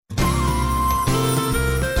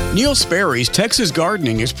Neil Sperry's Texas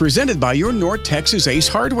Gardening is presented by your North Texas Ace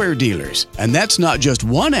Hardware dealers. And that's not just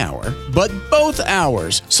 1 hour, but both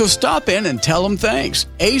hours. So stop in and tell them thanks.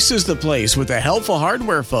 Ace is the place with the helpful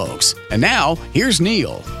hardware folks. And now, here's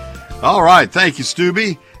Neil. All right. Thank you,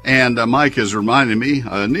 Stubby. And Mike has reminded me,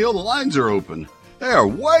 Neil, the lines are open. They are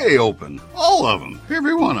way open. All of them.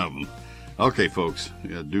 Every one of them. Okay, folks. I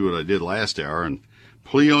got to do what I did last hour and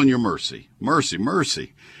plea on your mercy. Mercy,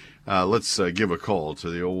 mercy. Let's give a call to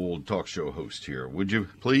the old talk show host here. Would you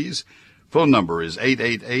please? Phone number is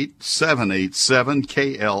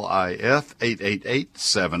 888-787-KLIF,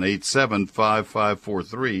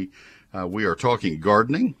 888-787-5543. We are talking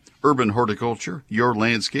gardening, urban horticulture, your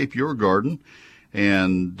landscape, your garden,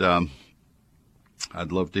 and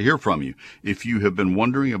I'd love to hear from you. If you have been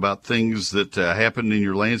wondering about things that happened in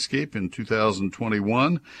your landscape in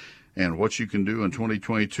 2021 and what you can do in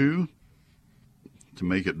 2022 to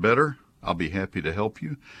make it better, I'll be happy to help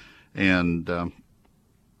you. And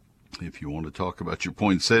if you want to talk about your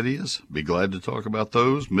poinsettias, be glad to talk about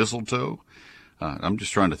those. Mistletoe. I'm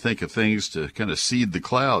just trying to think of things to kind of seed the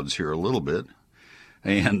clouds here a little bit.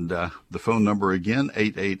 And the phone number again,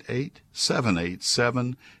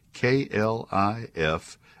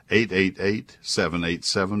 888-787-KLIF,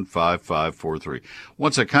 888-787-5543.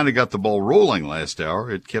 Once I kind of got the ball rolling last hour,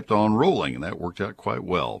 it kept on rolling, and that worked out quite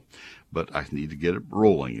well. But I need to get it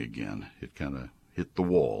rolling again. It kind of hit the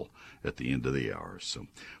wall at the end of the hour. So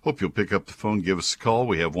hope you'll pick up the phone, give us a call.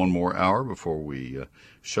 We have one more hour before we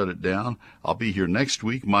shut it down. I'll be here next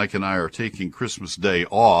week. Mike and I are taking Christmas Day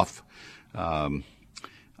off. I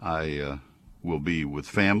will be with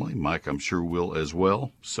family. Mike, I'm sure, will as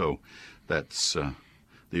well. So that's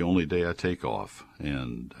the only day I take off.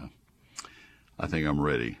 And I think I'm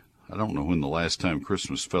ready. I don't know when the last time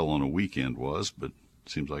Christmas fell on a weekend was, but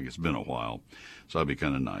seems like it's been a while, so that'd be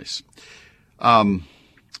kind of nice.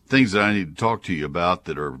 Things that I need to talk to you about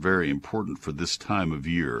that are very important for this time of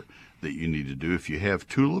year that you need to do. If you have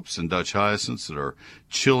tulips and Dutch hyacinths that are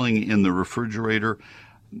chilling in the refrigerator,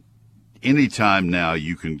 anytime now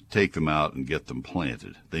you can take them out and get them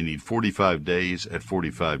planted. They need 45 days at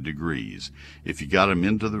 45 degrees. If you got them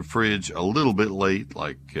into the fridge a little bit late,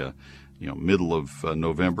 like middle of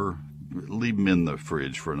November, leave them in the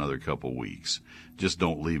fridge for another couple weeks. Just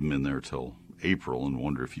don't leave them in there till April and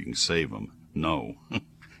wonder if you can save them. No.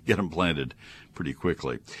 Get them planted pretty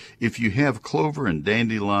quickly. If you have clover and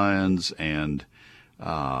dandelions and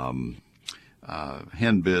henbit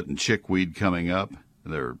and chickweed coming up,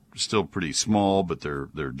 they're still pretty small, but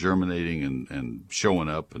they're germinating and showing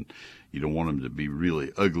up, and you don't want them to be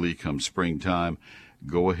really ugly come springtime.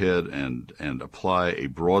 Go ahead and apply a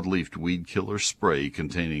broadleaf weed killer spray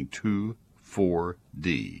containing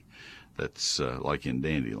 2,4-D. That's like in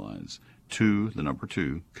dandelions. 2, the number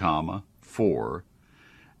 2, comma, 4,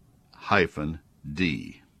 hyphen,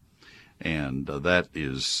 D. And that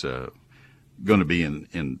is going to be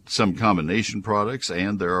in some combination products,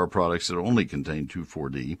 and there are products that only contain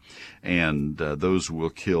 2,4-D, and those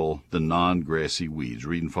will kill the non-grassy weeds.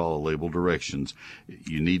 Read and follow label directions.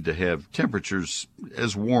 You need to have temperatures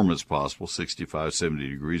as warm as possible. 65, 70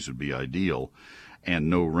 degrees would be ideal, and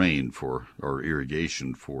no rain or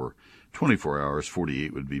irrigation for 24 hours.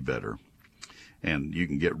 48 would be better. And you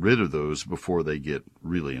can get rid of those before they get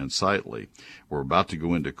really unsightly. We're about to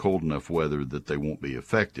go into cold enough weather that they won't be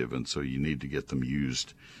effective, and so you need to get them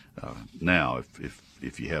used now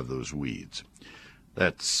if you have those weeds.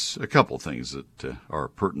 That's a couple things that are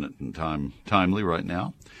pertinent and timely right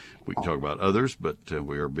now. We can talk about others, but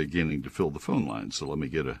we are beginning to fill the phone lines. So let me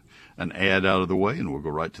get an ad out of the way, and we'll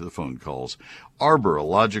go right to the phone calls.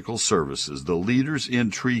 Arborilogical Services, the leaders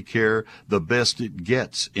in tree care, the best it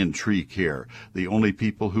gets in tree care. The only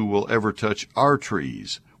people who will ever touch our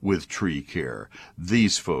trees with tree care.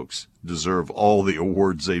 These folks deserve all the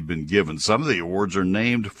awards they've been given. Some of the awards are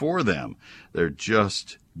named for them. They're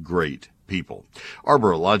just great people.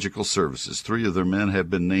 Arborilogical Services. 3 of their men have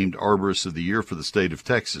been named Arborists of the Year for the state of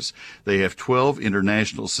Texas. They have 12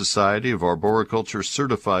 International Society of Arboriculture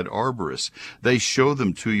certified arborists. They show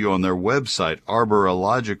them to you on their website,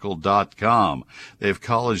 arborilogical.com. They have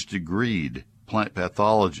college-degreed plant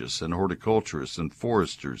pathologists and horticulturists and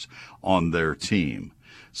foresters on their team.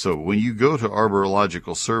 So when you go to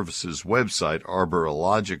Arborilogical Services website,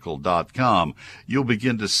 arborilogical.com, you'll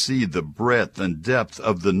begin to see the breadth and depth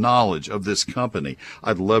of the knowledge of this company.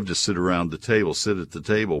 I'd love to sit at the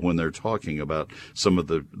table when they're talking about some of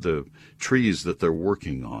the trees that they're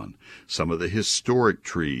working on, some of the historic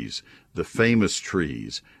trees, the famous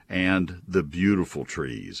trees, and the beautiful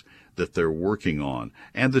trees that they're working on,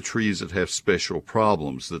 and the trees that have special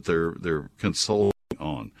problems that they're consulting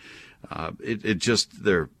on.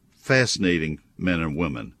 fascinating men and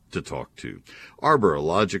women to talk to.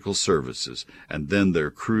 Arborilogical Services, and then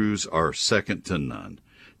their crews are second to none.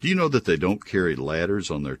 Do you know that they don't carry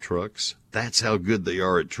ladders on their trucks? That's how good they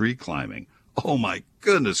are at tree climbing. Oh my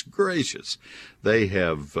goodness gracious. They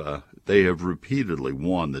have repeatedly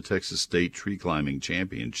won the Texas State Tree Climbing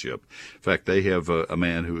Championship. In fact, they have a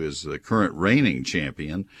man who is the current reigning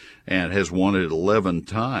champion and has won it 11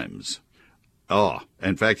 times.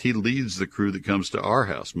 In fact, he leads the crew that comes to our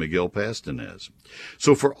house, Miguel Pastanez.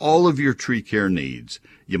 So for all of your tree care needs,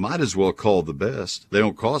 you might as well call the best. They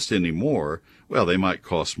don't cost any more. Well, they might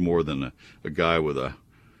cost more than a guy with an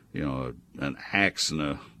axe and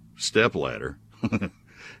a step ladder.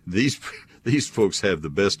 These folks have the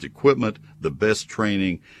best equipment, the best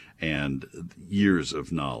training, and years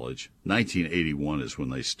of knowledge. 1981 is when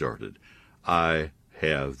they started. I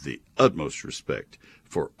have the utmost respect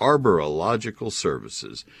for Arborilogical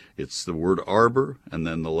Services. It's the word arbor, and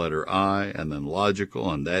then the letter I, and then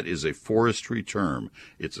logical, and that is a forestry term.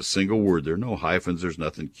 It's a single word. There are no hyphens. There's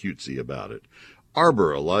nothing cutesy about it.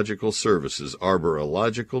 Arborilogical Services,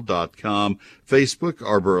 arborilogical.com, Facebook,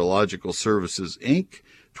 Arborilogical Services, Inc.,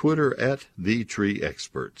 Twitter,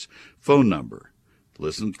 @TheTreeExperts. Phone number,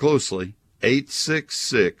 listen closely,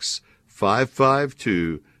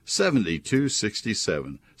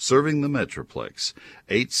 866-552-7267. Serving the Metroplex,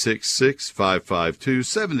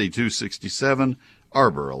 866-552-7267,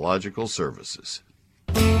 Arborilogical Services.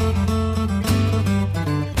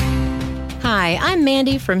 Hi, I'm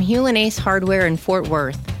Mandy from Hewlin Ace Hardware in Fort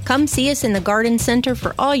Worth. Come see us in the Garden Center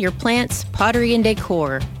for all your plants, pottery, and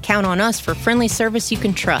decor. Count on us for friendly service you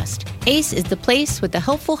can trust. Ace is the place with the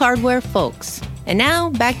helpful hardware folks. And now,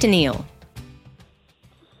 back to Neil.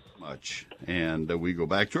 And we go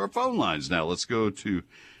back to our phone lines now. Let's go to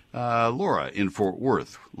Laura in Fort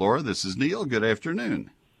Worth. Laura, this is Neil. Good afternoon.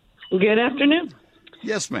 Good afternoon.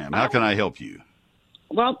 Yes, ma'am. How can I help you?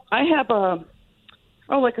 Well, I have a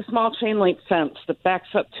small chain link fence that backs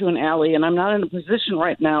up to an alley, and I'm not in a position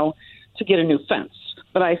right now to get a new fence.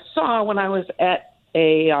 But I saw when I was at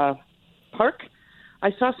a park,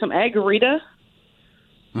 I saw some agarita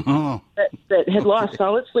that had lost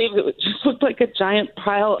solid leaves. It just looked like a giant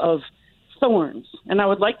pile of thorns, and I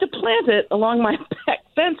would like to plant it along my back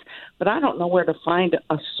fence, but I don't know where to find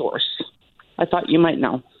a source. I thought you might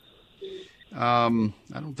know. I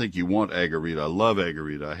don't think you want agarita. I love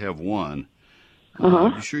agarita. I have one.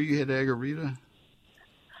 You sure you had agarita?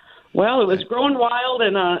 Well, it was growing wild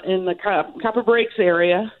in the Copper Breaks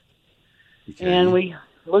area, and we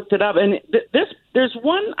looked it up. And there's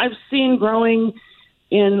one I've seen growing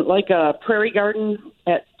in like a prairie garden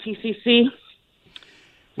at TCC.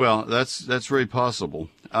 Well, that's very possible.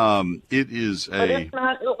 It is but it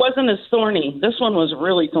wasn't as thorny. This one was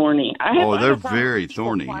really thorny. They're very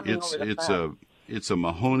thorny. It's a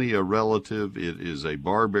Mahonia relative. It is a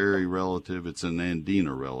barberry relative. It's an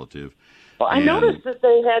Andina relative. Well, I noticed that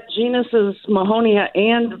they had genuses Mahonia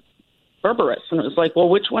and berberis, and it was like, well,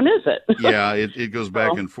 which one is it? Yeah, it goes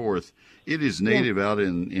back and forth. It is native out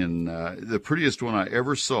in the prettiest one I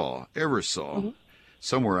ever saw.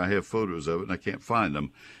 Somewhere I have photos of it, and I can't find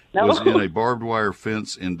them. It was in a barbed wire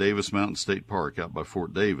fence in Davis Mountain State Park out by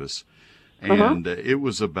Fort Davis. And it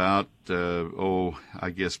was about,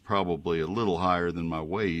 I guess probably a little higher than my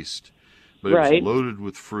waist. But it was loaded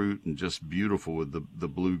with fruit and just beautiful with the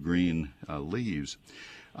blue-green leaves.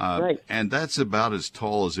 And that's about as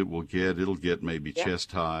tall as it will get. It'll get maybe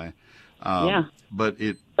chest high. But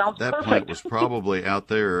that plant was probably out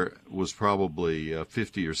there,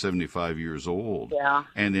 50 or 75 years old. Yeah.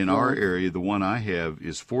 And in our area, the one I have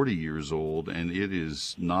is 40 years old, and it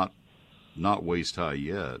is not waist high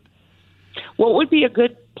yet. What would be a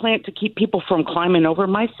good plant to keep people from climbing over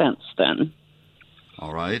my fence then?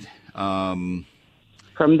 All right. From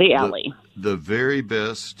the alley. The very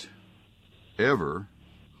best ever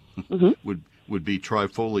would be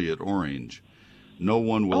trifoliate orange. No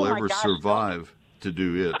one will ever survive to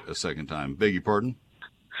do it a second time. Beg your pardon?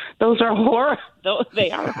 Those are horror. They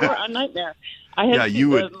are a nightmare.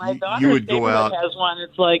 You would go out. Has one.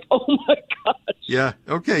 It's like, oh my gosh. Yeah.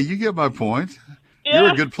 Okay. You get my point. Yeah.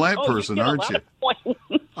 You're a good plant person, aren't you?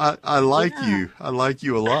 I like you. I like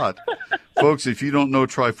you a lot. Folks, if you don't know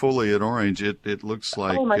trifoliate orange, it looks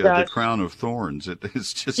like the crown of thorns.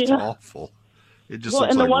 It's just awful. It just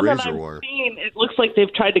looks like razor wire. And the one that I've seen, it looks like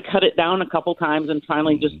they've tried to cut it down a couple times and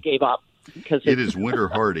finally just gave up. Because it is winter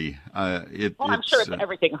hardy. I'm sure it's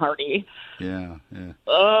everything hardy. Yeah.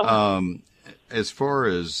 As far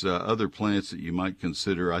as other plants that you might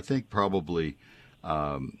consider, I think probably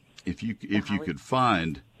if you could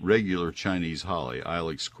find regular Chinese holly,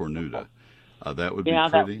 Ilex cornuta, that would be pretty.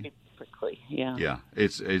 That would be pretty exactly. Yeah. Yeah,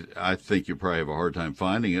 I think you'll probably have a hard time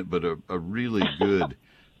finding it, but a really good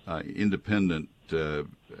independent,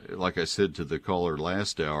 like I said to the caller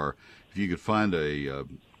last hour, if you could find a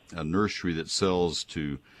nursery that sells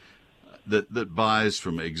to that buys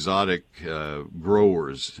from exotic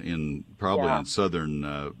growers probably in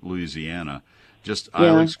southern Louisiana. Just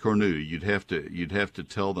Ilex cornuta. You'd have to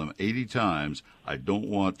tell them 80 times, I don't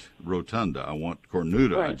want rotunda. I want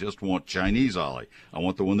cornuta. Right. I just want Chinese ollie. I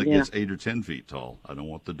want the one that gets 8 or 10 feet tall. I don't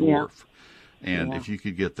want the dwarf. And if you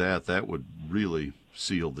could get that, that would really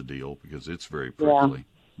seal the deal because it's very prickly,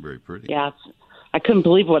 very pretty. Yeah. I couldn't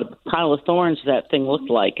believe what a pile of thorns that thing looked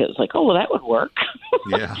like. It was like, oh, well, that would work.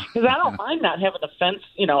 Yeah. Because I don't mind not having a fence,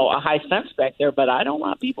 a high fence back there, but I don't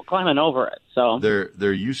want people climbing over it. So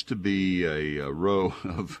there used to be a row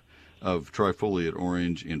of trifoliate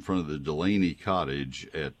orange in front of the Delaney Cottage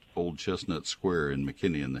at Old Chestnut Square in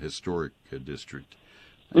McKinney in the historic district,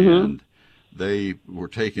 and they were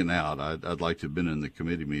taken out. I'd like to have been in the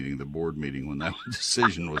committee meeting, the board meeting, when that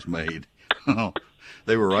decision was made.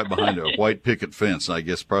 They were right behind a white picket fence. I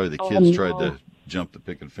guess probably the kids tried to jump the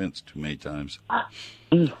picket fence too many times. But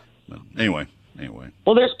anyway.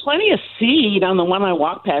 Well, there's plenty of seed on the one I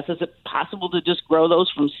walk past. Is it possible to just grow those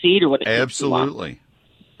from seed, or what? Absolutely.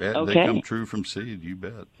 They come true from seed. You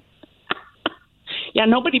bet. Yeah,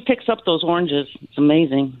 nobody picks up those oranges. It's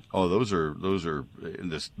amazing. Oh, those are. The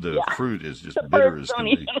fruit is just bitter as can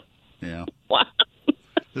be. Yeah. Wow.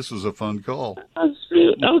 This was a fun call.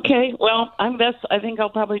 Okay, well, I think I'll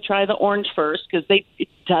probably try the orange first because it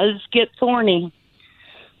does get thorny.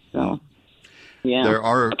 So, yeah. There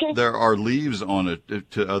are leaves on it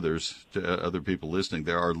to other people listening.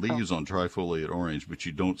 There are leaves on trifoliate orange, but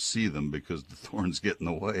you don't see them because the thorns get in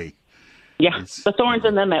the way. Yeah, the thorns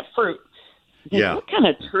and then that fruit. Yeah. What kind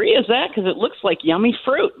of tree is that? Because it looks like yummy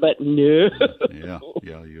fruit, but no. Yeah,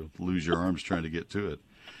 you'll lose your arms trying to get to it.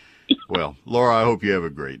 Well, Laura, I hope you have a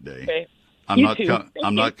great day. Okay. I'm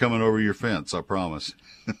not coming over your fence, I promise.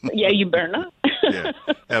 Yeah, you better not. Yeah.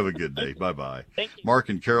 Have a good day. Bye-bye. Thank you. Mark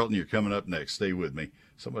and Carrollton, you're coming up next. Stay with me.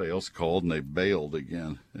 Somebody else called and they bailed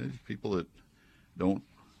again. There's people that don't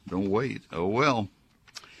wait. Oh, well.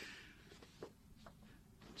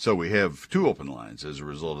 So we have 2 open lines as a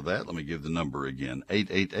result of that. Let me give the number again.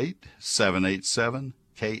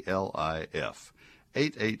 888-787-KLIF.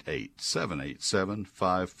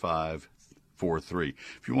 888-787-5543.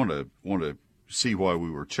 If you want to see why we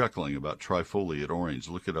were chuckling about trifoliate orange,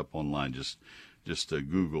 look it up online. Just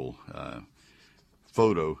Google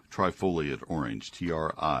photo trifoliate orange,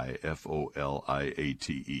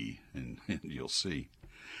 TRIFOLIATE, and you'll see.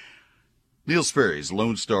 Neil Sperry's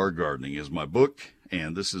Lone Star Gardening is my book,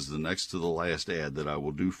 and this is the next to the last ad that I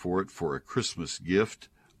will do for it for a Christmas gift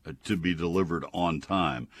to be delivered on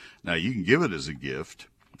time. Now, you can give it as a gift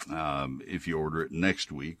if you order it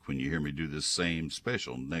next week when you hear me do this same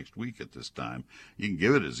special next week at this time. You can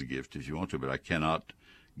give it as a gift if you want to, but I cannot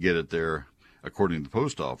get it there according to the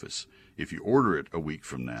post office. If you order it a week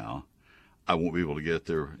from now, I won't be able to get it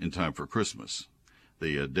there in time for Christmas.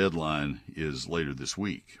 The deadline is later this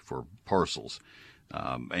week for parcels,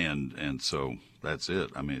 and so that's it.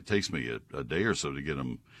 I mean, it takes me a day or so to get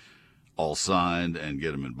them all signed and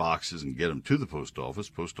get them in boxes and get them to the post office.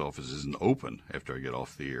 Post office isn't open after I get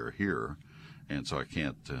off the air here, and so I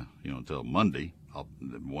can't, until Monday.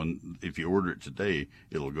 If you order it today,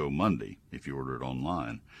 it'll go Monday. If you order it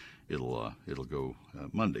online, it'll go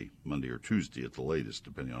Monday or Tuesday at the latest,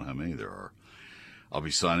 depending on how many there are. I'll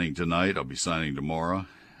be signing tonight. I'll be signing tomorrow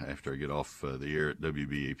after I get off the air at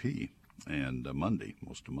WBAP, and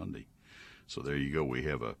most of Monday. So there you go. We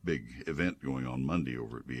have a big event going on Monday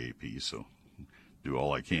over at BAP, so do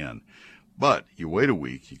all I can. But you wait a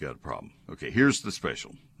week, you got a problem. Okay, here's the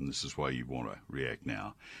special, and this is why you want to react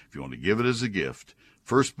now. If you want to give it as a gift,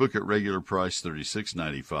 first book at regular price,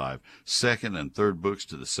 $36.95. Second and third books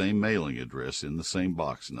to the same mailing address, in the same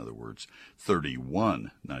box, in other words,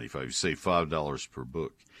 $31.95. You save $5 per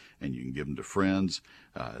book, and you can give them to friends.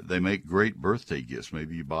 They make great birthday gifts.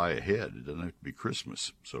 Maybe you buy ahead. It doesn't have to be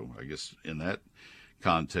Christmas. So I guess in that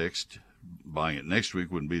context, buying it next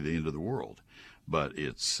week wouldn't be the end of the world. But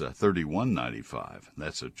it's $31.95.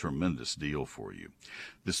 That's a tremendous deal for you.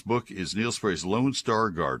 This book is Neil Sperry's Lone Star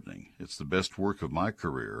Gardening. It's the best work of my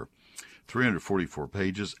career. 344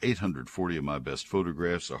 pages, 840 of my best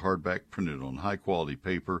photographs, a hardback printed on high-quality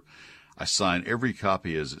paper. I sign every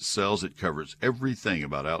copy as it sells. It covers everything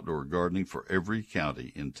about outdoor gardening for every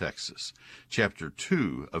county in Texas. Chapter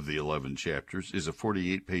 2 of the 11 chapters is a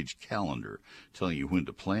 48-page calendar telling you when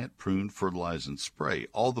to plant, prune, fertilize, and spray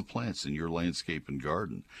all the plants in your landscape and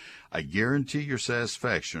garden. I guarantee your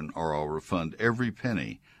satisfaction, or I'll refund every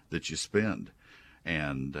penny that you spend.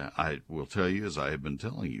 And I will tell you, as I have been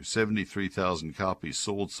telling you, 73,000 copies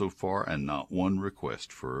sold so far and not one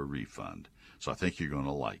request for a refund. So I think you're going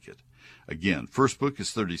to like it. Again, first book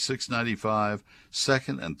is $36.95.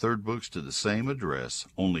 Second and third books to the same address,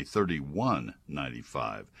 only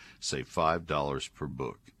 $31.95. Save $5 per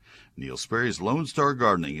book. Neil Sperry's Lone Star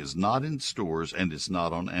Gardening is not in stores and it's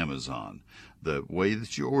not on Amazon. The way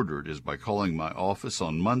that you order it is by calling my office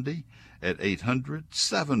on Monday at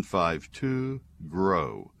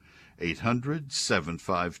 800-752-GROW.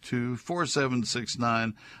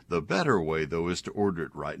 800-752-4769. The better way, though, is to order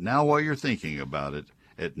it right now while you're thinking about it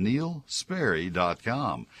at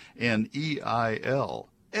neilsperry.com.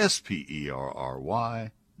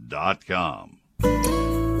 NeilSperry.com.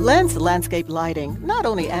 Lens Landscape Lighting not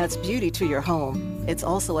only adds beauty to your home, it's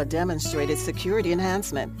also a demonstrated security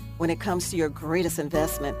enhancement. When it comes to your greatest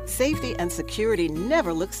investment, safety and security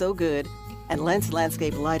never look so good. And Lens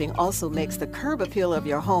Landscape Lighting also makes the curb appeal of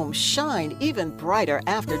your home shine even brighter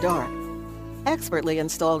after dark. Expertly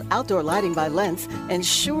installed outdoor lighting by Lens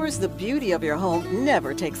ensures the beauty of your home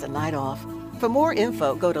never takes a night off. For more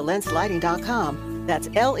info, go to lenslighting.com. That's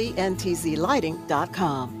LENTZ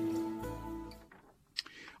lighting.com.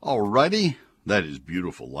 All righty. That is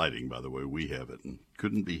beautiful lighting, by the way. We have it and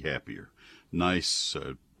couldn't be happier. Nice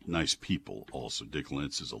people also. Dick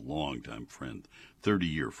Lentz is a longtime friend,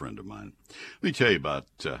 30-year friend of mine. Let me tell you about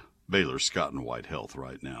Baylor Scott and White Health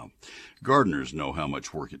right now. Gardeners know how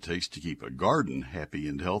much work it takes to keep a garden happy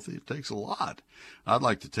and healthy. It takes a lot. I'd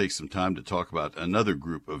like to take some time to talk about another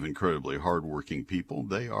group of incredibly hardworking people.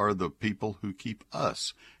 They are the people who keep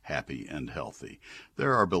us happy and healthy.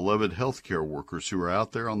 They're our beloved healthcare workers who are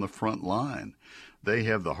out there on the front line. They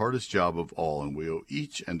have the hardest job of all, and we owe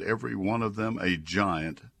each and every one of them a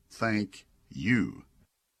giant thank you.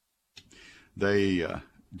 They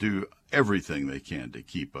do everything they can to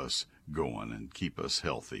keep us going and keep us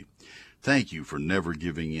healthy. Thank you for never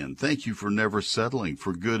giving in. Thank you for never settling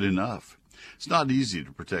for good enough. It's not easy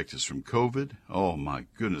to protect us from COVID. Oh, my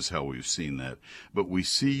goodness, how we've seen that. But we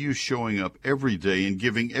see you showing up every day and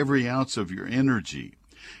giving every ounce of your energy.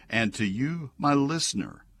 And to you, my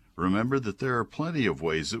listener, remember that there are plenty of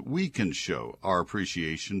ways that we can show our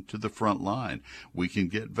appreciation to the front line. We can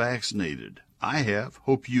get vaccinated. I have.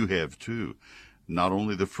 Hope you have, too. Not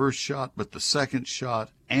only the first shot, but the second shot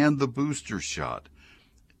and the booster shot.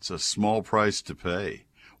 It's a small price to pay.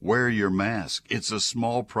 Wear your mask. It's a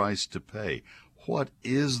small price to pay. What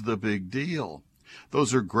is the big deal?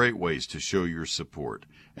 Those are great ways to show your support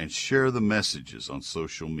and share the messages on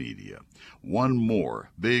social media. One more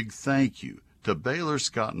big thank you to Baylor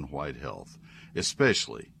Scott and White Health,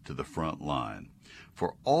 especially to the front line,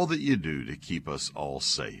 for all that you do to keep us all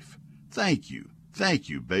safe. Thank you. Thank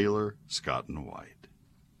you, Baylor Scott and White.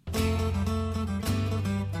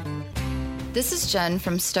 This is Jen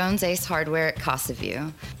from Stone's Ace Hardware at Casa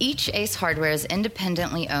View. Each Ace Hardware is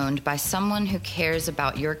independently owned by someone who cares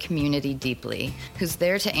about your community deeply, who's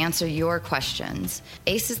there to answer your questions.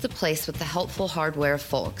 Ace is the place with the helpful hardware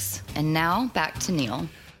folks. And now, back to Neil.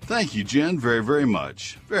 Thank you, Jen, very, very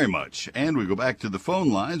much. Very much. And we go back to the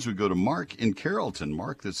phone lines. We go to Mark in Carrollton.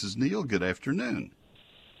 Mark, this is Neil. Good afternoon.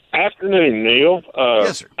 Afternoon, Neil.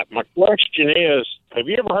 Yes, sir. My question is, have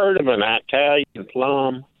you ever heard of an Italian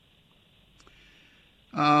plum?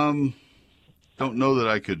 Don't know that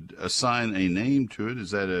I could assign a name to it.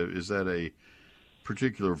 Is that a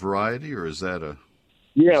particular variety, or is that a?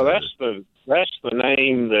 Yeah, that's the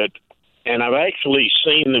name that, and I've actually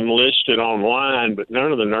seen them listed online, but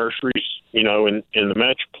none of the nurseries, in the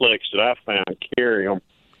Metroplex that I found carry them.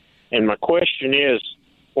 And my question is,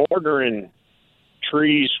 ordering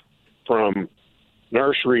trees from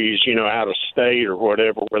nurseries, out of state or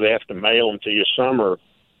whatever, where they have to mail them to you. Some are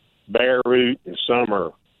bare root and some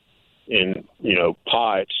are in,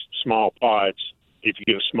 pots, small pots. If you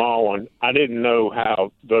get a small one, I didn't know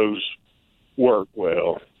how those work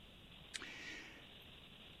well.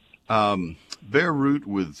 Bare root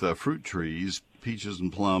with fruit trees, peaches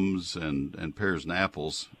and plums and pears and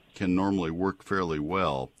apples can normally work fairly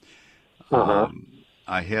well.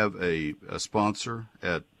 I have a sponsor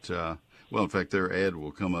at, in fact, their ad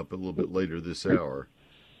will come up a little bit later this hour.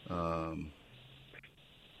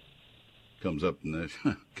 Comes up in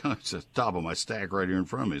it's at the top of my stack right here in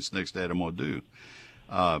front of me. It's the next ad I'm going to do.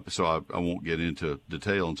 So I won't get into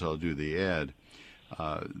detail until I do the ad.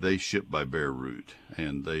 They ship by Bare Root,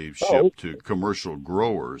 and they ship to commercial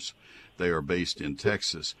growers. They are based in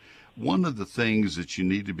Texas. One of the things that you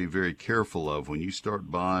need to be very careful of when you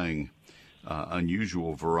start buying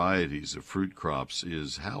unusual varieties of fruit crops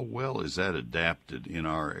is how well is that adapted in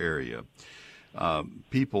our area.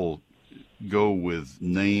 People go with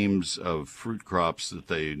names of fruit crops that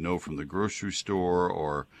they know from the grocery store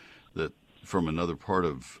or that from another part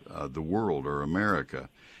of the world or America.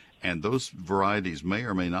 And those varieties may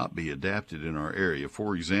or may not be adapted in our area.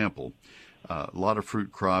 For example, a lot of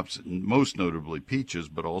fruit crops, most notably peaches,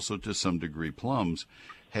 but also to some degree plums,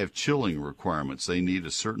 have chilling requirements. They need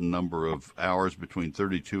a certain number of hours between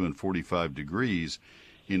 32 and 45 degrees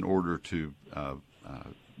in order to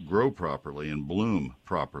grow properly and bloom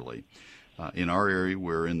properly. In our area,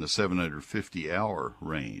 we're in the 750-hour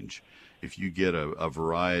range. If you get a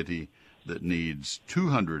variety that needs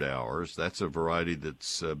 200 hours, that's a variety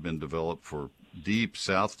that's been developed for deep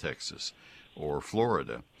South Texas or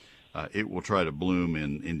Florida. It will try to bloom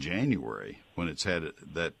in January when it's had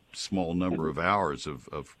that small number of hours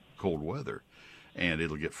of cold weather, and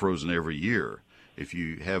it'll get frozen every year. If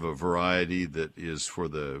you have a variety that is for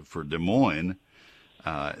Des Moines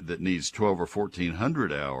that needs 12 or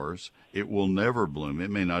 1,400 hours, it will never bloom.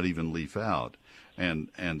 It may not even leaf out,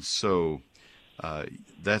 and so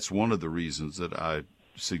that's one of the reasons that I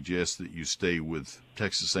suggest that you stay with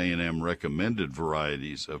Texas A&M recommended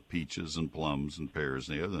varieties of peaches and plums and pears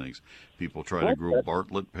and the other things. People try to grow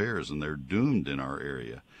Bartlett pears, and they're doomed in our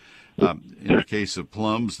area. In the case of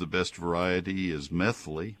plums, the best variety is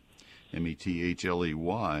Methley, Methley.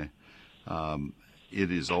 It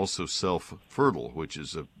is also self-fertile, which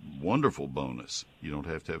is a wonderful bonus. You don't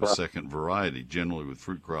have to have a second variety. Generally, with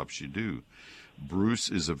fruit crops, you do. Bruce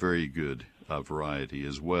is a very good variety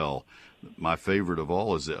as well. My favorite of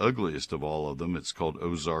all is the ugliest of all of them. It's called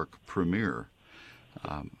Ozark Premier.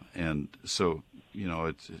 And so,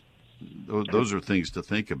 those are things to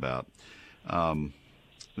think about.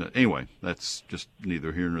 Anyway, that's just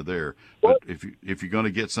neither here nor there. But if you're going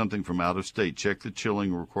to get something from out of state, check the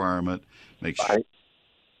chilling requirement. Make sure.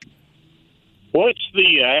 What's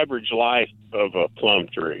the average life of a plum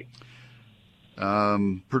tree?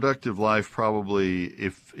 Productive life, probably,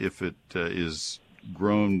 if it is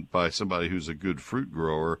grown by somebody who's a good fruit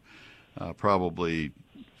grower, probably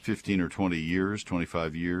 15 or 20 years,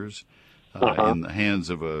 25 years. In the hands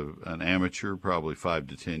of an amateur, probably 5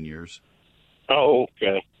 to 10 years. Oh,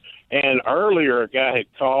 okay. And earlier, a guy had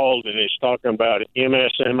called and is talking about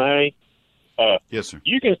MSMA. Yes, sir.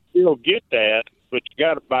 You can still get that, but you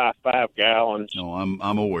got to buy 5 gallons. No,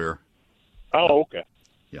 I'm aware. Oh, okay.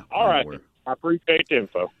 Yeah. All right. Aware. I appreciate the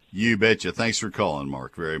info. You betcha. Thanks for calling,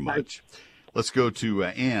 Mark, very much. Let's go to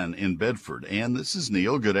Ann in Bedford. Ann, this is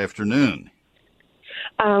Neil. Good afternoon.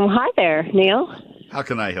 Hi there, Neil. How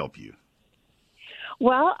can I help you?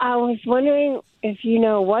 Well, I was wondering if you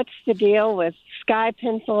know what's the deal with sky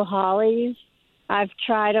pencil hollies. I've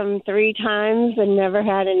tried them 3 times and never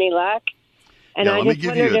had any luck. And I just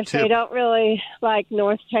wondered if they don't really like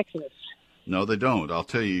North Texas. No, they don't. I'll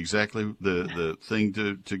tell you exactly the thing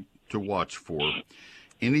to watch for.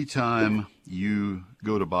 Anytime you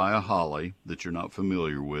go to buy a holly that you're not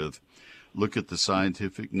familiar with, look at the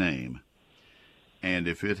scientific name. And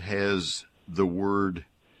if it has the word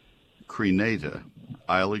crenata,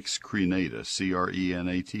 Ilex crenata,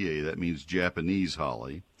 Crenata, that means Japanese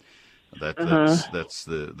holly. That's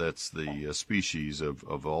the species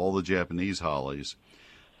of all the Japanese hollies.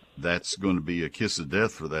 That's going to be a kiss of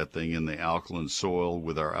death for that thing in the alkaline soil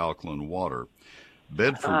with our alkaline water.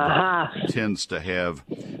 Bedford tends to have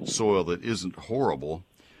soil that isn't horrible,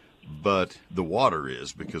 but the water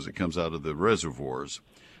is because it comes out of the reservoirs.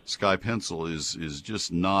 Sky pencil is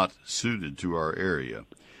just not suited to our area.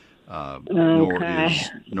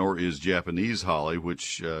 Nor is Japanese holly,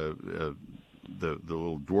 which the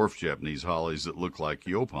little dwarf Japanese hollies that look like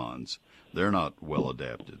yopons. They're not well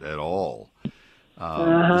adapted at all.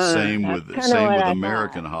 The same with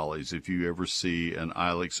American hollies. If you ever see an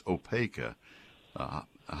Ilex opaca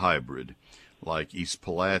hybrid, like East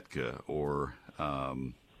Palatka or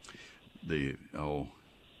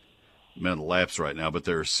mental lapse right now, but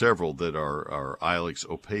there are several that are Ilex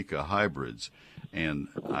opaca hybrids, and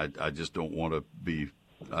I just don't want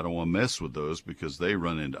to mess with those because they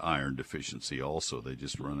run into iron deficiency also. They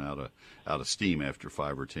just run out of steam after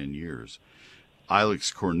 5 or 10 years.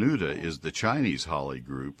 Ilex cornuta is the Chinese holly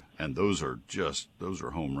group, and those are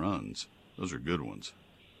home runs. Those are good ones.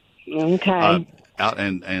 Okay.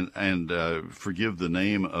 Forgive the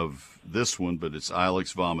name of this one, but it's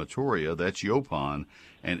Ilex vomitoria. That's yopon,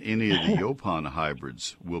 and any of the yopon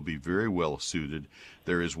hybrids will be very well suited.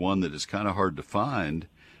 There is one that is kind of hard to find,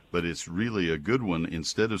 but it's really a good one.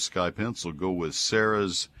 Instead of sky pencil, go with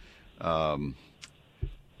Sarah's. It's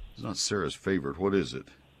not Sarah's favorite. What is it?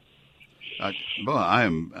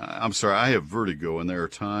 I'm sorry. I have vertigo, and there are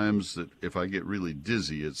times that if I get really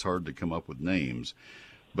dizzy, it's hard to come up with names.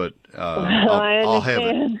 But I'll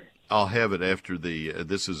have I'll have it after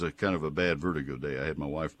this is a kind of a bad vertigo day. I had my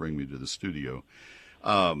wife bring me to the studio.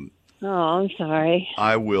 Oh, I'm sorry.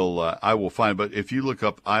 I will find, but if you look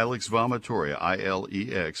up Ilex vomitoria,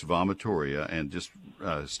 ILEX vomitoria, and just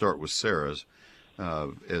start with Sarah's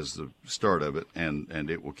as the start of it, and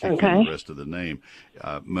it will kick in the rest of the name.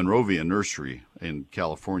 Monrovia Nursery in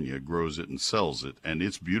California grows it and sells it, and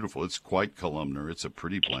it's beautiful. It's quite columnar. It's a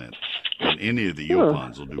pretty plant, and any of the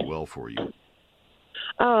Yopons will do well for you.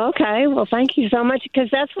 Oh, okay. Well, thank you so much, because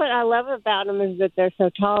that's what I love about them is that they're so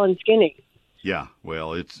tall and skinny. Yeah,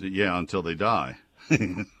 well, until they die.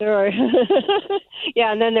 Sure.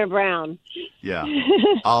 Yeah, and then they're brown. Yeah,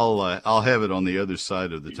 I'll have it on the other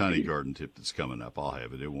side of the tiny garden tip that's coming up. I'll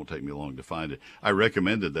have it. It won't take me long to find it. I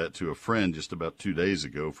recommended that to a friend just about 2 days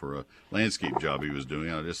ago for a landscape job he was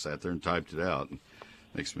doing. I just sat there and typed it out. It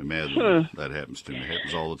makes me mad that happens to me. It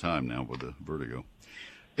happens all the time now with the vertigo.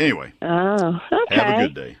 Anyway. Oh, okay. Have a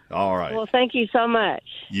good day. All right. Well, thank you so much.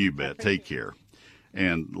 You bet. Take care.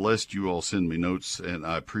 And lest you all send me notes, and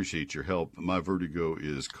I appreciate your help, my vertigo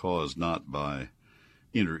is caused not by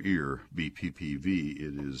inter-ear BPPV.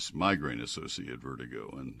 It is migraine-associated vertigo,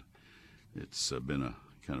 and it's been a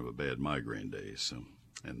kind of a bad migraine day. So,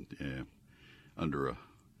 and under a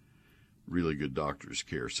really good doctor's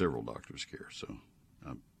care, several doctors' care. So,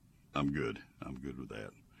 I'm good. I'm good with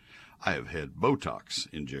that. I have had Botox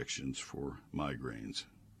injections for migraines.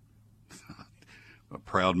 A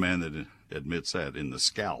proud man that admits that, in the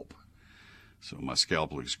scalp. So my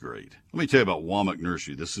scalp looks great. Let me tell you about Womack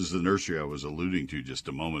Nursery. This is the nursery I was alluding to just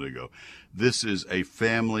a moment ago. This is a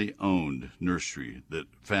family-owned nursery that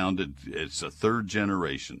it's a third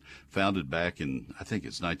generation, founded back in, I think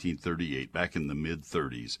it's 1938, back in the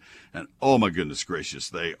mid-30s. And oh my goodness gracious,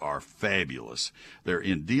 they are fabulous. They're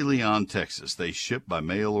in De Leon, Texas. They ship by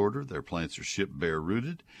mail order. Their plants are shipped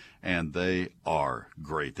bare-rooted, and they are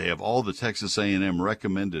great. They have all the Texas A&M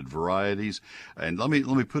recommended varieties. And let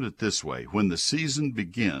me put it this way. When the season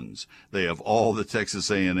begins, they have all the Texas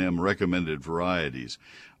A&M recommended varieties.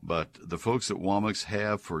 But the folks at Womack's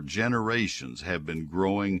have for generations have been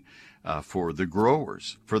growing for the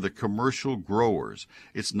growers, for the commercial growers.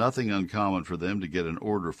 It's nothing uncommon for them to get an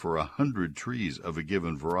order for 100 trees of a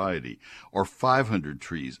given variety or 500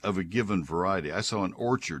 trees of a given variety. I saw an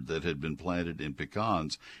orchard that had been planted in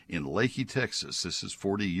pecans in Leahy, Texas. This is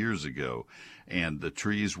 40 years ago, and the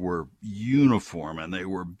trees were uniform and they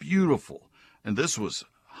were beautiful. And this was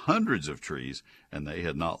hundreds of trees, and they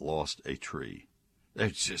had not lost a tree.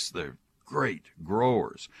 They're great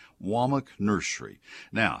growers. Womack Nursery.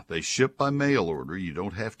 Now, they ship by mail order. You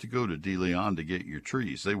don't have to go to De Leon to get your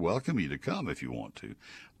trees. They welcome you to come if you want to,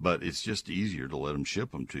 but it's just easier to let them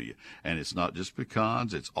ship them to you. And it's not just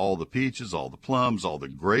pecans. It's all the peaches, all the plums, all the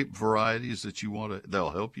grape varieties that you want to.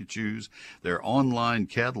 They'll help you choose. Their online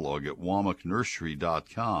catalog at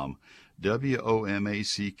womacknursery.com,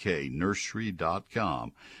 WOMACK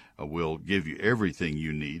nursery.com. Will give you everything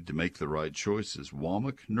you need to make the right choices.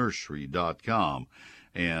 WomackNursery.com.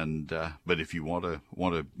 And but if you want to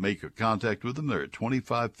make a contact with them, they're at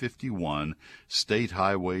 2551 State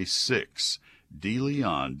Highway 6, De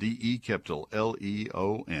Leon, DE-Leon,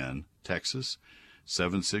 Texas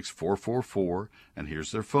 76444. And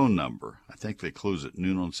here's their phone number. I think they close at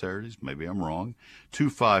noon on Saturdays. Maybe I'm wrong.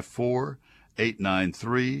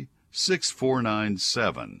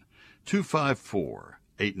 254-893-6497.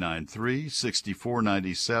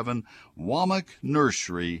 254-893-6497,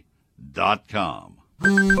 WomackNursery.com.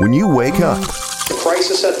 When you wake up, the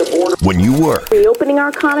crisis at the border, when you work, reopening our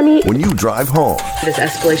economy, when you drive home, this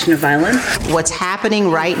escalation of violence, what's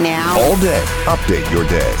happening right now, all day, update your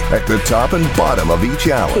day at the top and bottom of each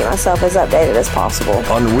hour. Keep myself as updated as possible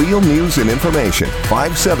on Real News and Information,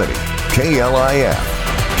 570 KLIF,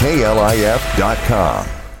 KLIF.com.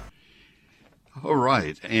 All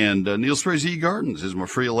right, and Neil Sperry's eGardens is my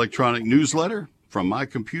free electronic newsletter from my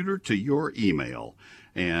computer to your email,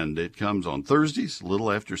 and it comes on Thursdays, a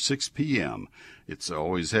little after 6 p.m. It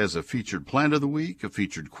always has a featured plant of the week, a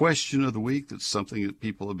featured question of the week. That's something that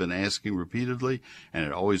people have been asking repeatedly, and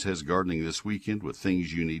it always has gardening this weekend with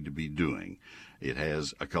things you need to be doing. It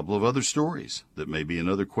has a couple of other stories that may be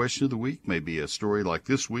another question of the week, maybe a story like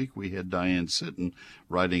this week. We had Diane Sitton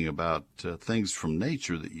writing about things from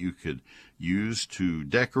nature that you could use to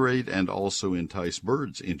decorate and also entice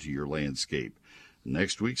birds into your landscape.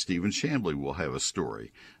 Next week, Stephen Chambly will have a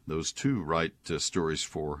story. Those two write stories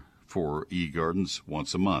for eGardens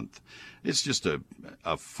once a month. It's just a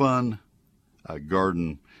fun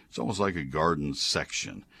garden. It's almost like a garden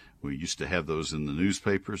section. We used to have those in the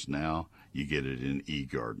newspapers. Now you get it in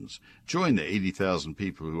eGardens. Join the 80,000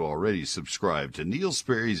 people who already subscribe to Neil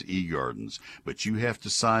Sperry's eGardens, but you have to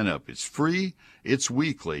sign up. It's free. It's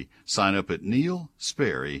weekly. Sign up at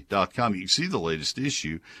neilsperry.com. You can see the latest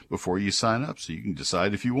issue before you sign up, so you can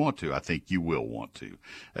decide if you want to. I think you will want to.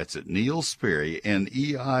 That's at Neil Sperry,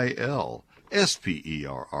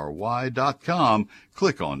 NeilSperry.com.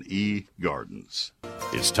 Click on eGardens.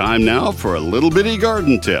 It's time now for a little bitty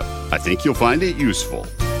garden tip. I think you'll find it useful.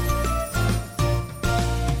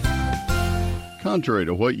 Contrary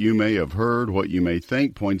to what you may have heard, what you may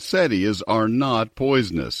think, poinsettias are not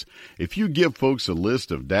poisonous. If you give folks a list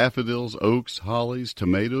of daffodils, oaks, hollies,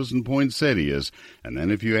 tomatoes, and poinsettias, and then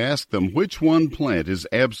if you ask them which one plant is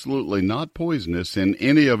absolutely not poisonous in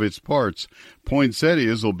any of its parts,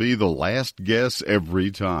 poinsettias will be the last guess every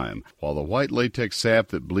time. While the white latex sap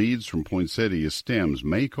that bleeds from poinsettia stems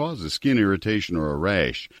may cause a skin irritation or a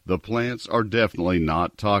rash, the plants are definitely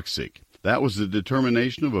not toxic. That was the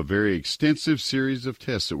determination of a very extensive series of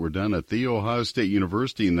tests that were done at The Ohio State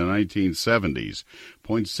University in the 1970s.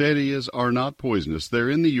 Poinsettias are not poisonous.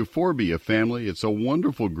 They're in the euphorbia family. It's a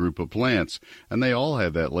wonderful group of plants, and they all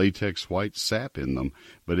have that latex white sap in them,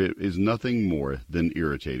 but it is nothing more than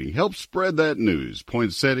irritating. Help spread that news.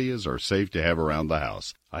 Poinsettias are safe to have around the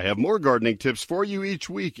house. I have more gardening tips for you each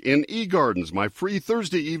week in eGardens, my free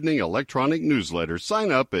Thursday evening electronic newsletter.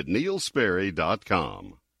 Sign up at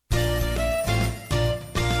neilsperry.com.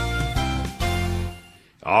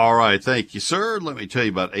 All right, thank you, sir. Let me tell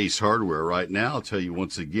you about Ace Hardware right now. I'll tell you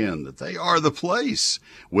once again that they are the place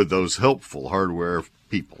with those helpful hardware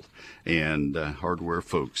people and hardware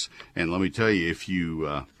folks. And let me tell you, if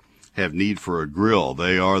you have need for a grill,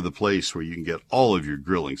 they are the place where you can get all of your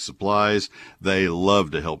grilling supplies. They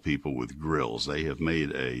love to help people with grills. They have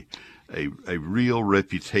made a real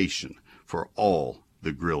reputation for all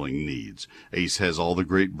the grilling needs. Ace has all the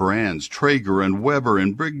great brands, Traeger and Weber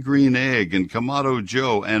and Big Green Egg and Kamado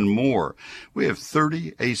Joe and more. We have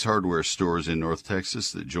 30 Ace Hardware stores in North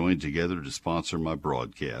Texas that joined together to sponsor my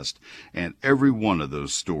broadcast, and every one of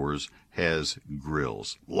those stores has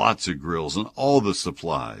grills, lots of grills and all the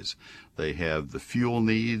supplies. They have the fuel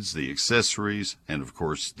needs, the accessories, and, of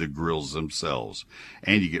course, the grills themselves.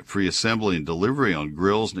 And you get free assembly and delivery on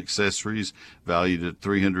grills and accessories valued at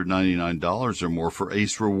 $399 or more for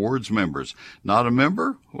Ace Rewards members. Not a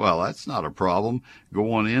member? Well, that's not a problem.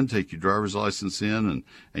 Go on in, take your driver's license in,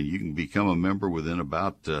 and you can become a member within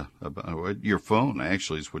about your phone,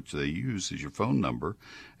 actually, is what they use, is your phone number.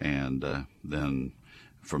 And then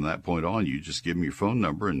from that point on, you just give them your phone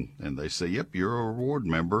number, and they say, yep, you're a reward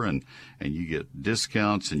member, and you get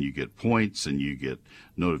discounts, and you get points, and you get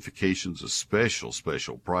notifications of special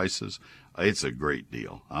prices. It's a great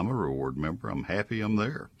deal. I'm a reward member. I'm happy I'm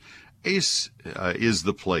there. Ace is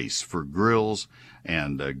the place for grills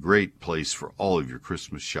and a great place for all of your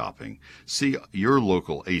Christmas shopping. See your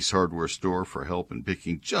local Ace Hardware store for help in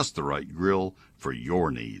picking just the right grill for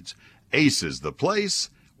your needs. Ace is the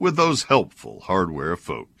place with those helpful hardware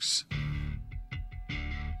folks.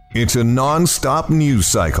 It's a non-stop news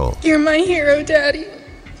cycle. You're my hero, Daddy,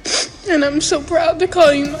 and I'm so proud to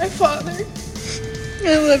call you my father.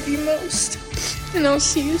 I love you most, and I'll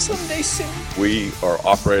see you someday soon. We are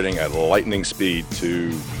operating at lightning speed to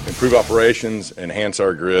improve operations, enhance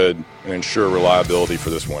our grid, and ensure reliability for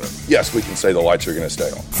this winter. Yes, we can say the lights are going to stay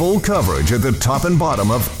on. Full coverage at the top and bottom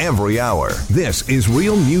of every hour. This is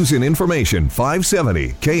Real News and Information,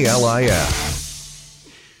 570 KLIF.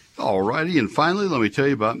 All righty, and finally, let me tell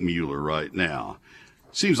you about Mueller right now.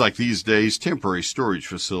 Seems like these days temporary storage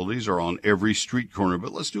facilities are on every street corner,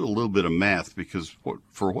 but let's do a little bit of math, because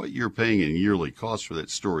for what you're paying in yearly costs for that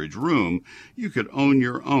storage room, you could own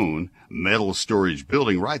your own metal storage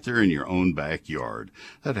building right there in your own backyard.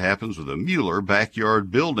 That happens with a Mueller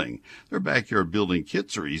backyard building. Their backyard building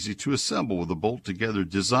kits are easy to assemble with a bolt-together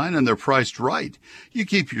design, and they're priced right. You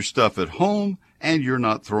keep your stuff at home, and you're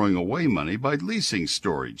not throwing away money by leasing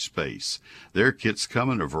storage space. Their kits come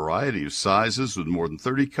in a variety of sizes with more than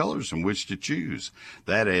 30 colors from which to choose.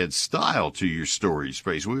 That adds style to your storage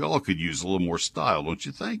space. We all could use a little more style, don't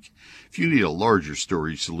you think? If you need a larger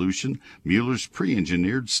storage solution, Mueller's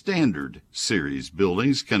pre-engineered standard series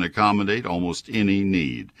buildings can accommodate almost any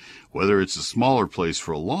need. Whether it's a smaller place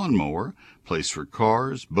for a lawnmower, place for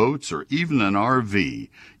cars, boats, or even an RV,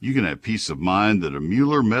 you can have peace of mind that a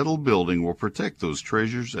Mueller metal building will protect those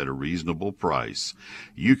treasures at a reasonable price.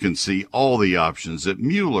 You can see all the options at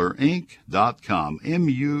MuellerInc.com,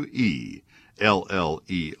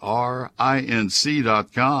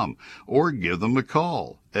 MuellerInc.com, or give them a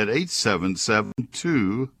call at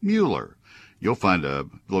 8772-MUELLER. you'll find a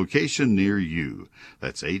location near you.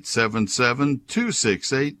 That's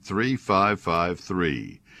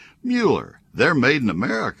 877-268-3553. Mueller, they're made in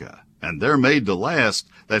America, and they're made to last.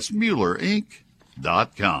 That's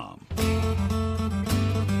MuellerInc.com.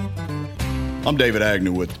 I'm David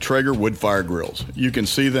Agnew with Traeger Wood-Fire Grills. You can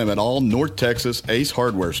see them at all North Texas Ace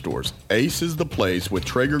Hardware stores. Ace is the place with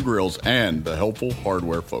Traeger grills and the helpful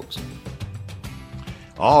hardware folks.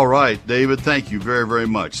 All right, David, thank you very, very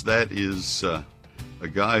much. That is a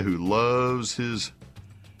guy who loves his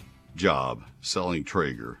job, selling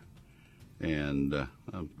Traeger. And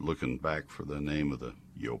I'm looking back for the name of the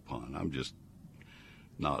Yopon. I'm just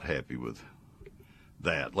not happy with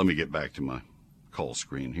that. Let me get back to my call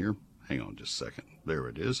screen here. Hang on just a second. There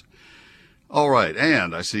it is. All right,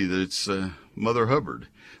 and I see that it's Mother Hubbard.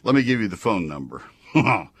 Let me give you the phone number.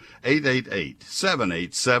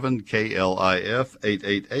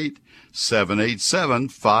 888-787-KLIF,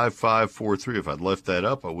 888-787-5543. If I'd left that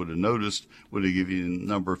up, I would have noticed, would have given you the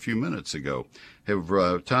number a few minutes ago.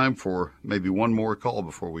 Have time for maybe one more call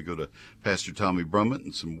before we go to Pastor Tommy Brummett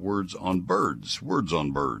and some words on birds.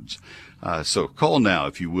 So call now,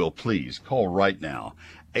 if you will, please. Call right now.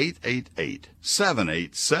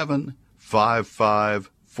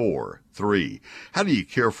 888-787-5543. How do you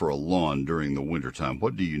care for a lawn during the wintertime?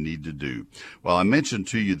 What do you need to do? Well, I mentioned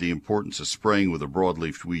to you the importance of spraying with a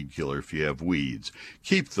broadleaf weed killer if you have weeds.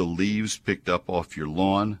 Keep the leaves picked up off your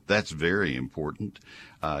lawn. That's very important.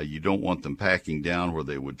 You don't want them packing down where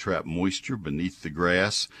they would trap moisture beneath the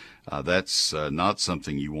grass. That's not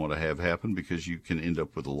something you want to have happen because you can end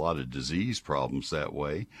up with a lot of disease problems that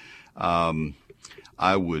way.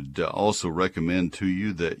 I would also recommend to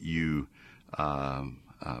you that you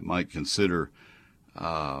might consider,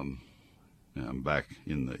 I'm back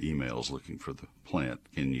in the emails looking for the plant.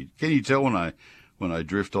 Can you tell when I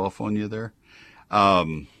drift off on you there?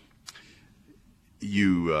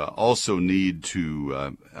 You also need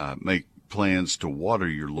to make plans to water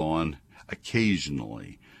your lawn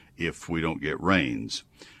occasionally if we don't get rains.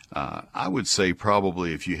 I would say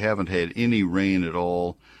probably if you haven't had any rain at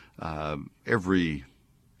all, every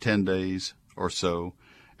 10 days or so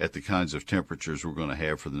at the kinds of temperatures we're going to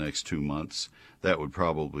have for the next 2 months, that would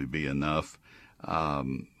probably be enough.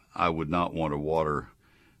 I would not want to water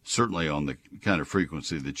certainly on the kind of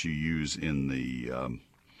frequency that you use in the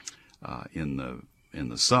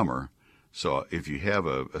summer. So if you have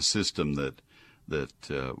a system that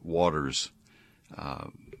waters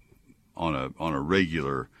on a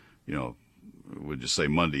regular, we'll just say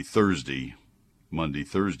Monday, Thursday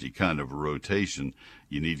kind of a rotation,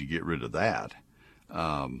 you need to get rid of that.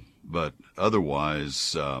 But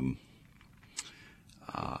otherwise, you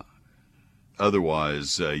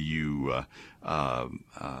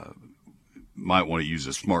might want to use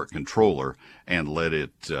a smart controller and let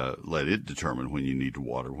it determine when you need to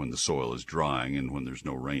water, when the soil is drying and when there's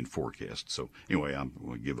no rain forecast. So anyway, I'm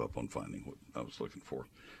going to give up on finding what I was looking for.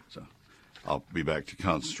 So I'll be back to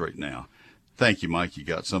concentrate now. Thank you, Mike. You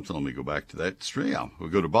got something? Let me go back to that stream. We'll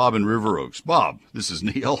go to Bob in River Oaks. Bob, this is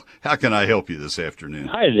Neil. How can I help you this afternoon?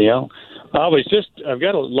 Hi, Neil. I've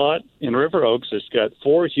got a lot in River Oaks. It's got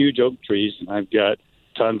 4 huge oak trees, and I've got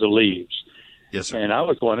tons of leaves. Yes, sir. And I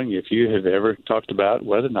was wondering if you have ever talked about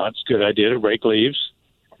whether or not it's a good idea to rake leaves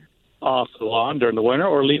off the lawn during the winter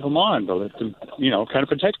or leave them on to let them, kind of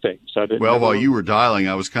protect things. Well, while you were dialing,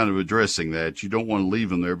 I was kind of addressing that. You don't want to leave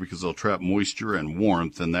them there because they'll trap moisture and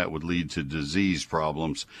warmth, and that would lead to disease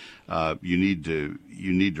problems. You need to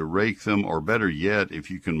rake them, or better yet, if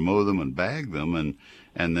you can mow them and bag them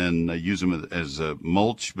and then use them as a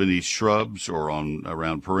mulch beneath shrubs or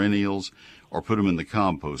around perennials, or put them in the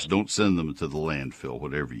compost. Don't send them to the landfill,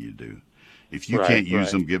 whatever you do. If you can't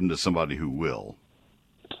use them, give them to somebody who will.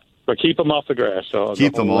 But keep them off the grass.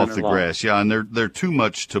 Keep them off the grass, yeah. And they're too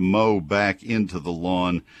much to mow back into the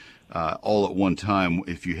lawn all at one time.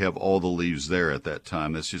 If you have all the leaves there at that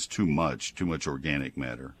time, that's just too much organic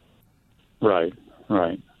matter. Right.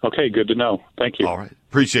 Okay, good to know. Thank you. All right.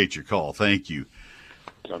 Appreciate your call. Thank you.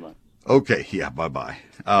 Bye-bye. Okay, yeah, bye-bye.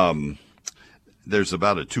 There's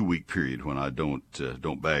about a 2-week period when I don't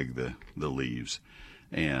bag the leaves,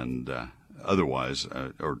 and otherwise,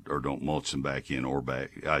 or don't mulch them back in,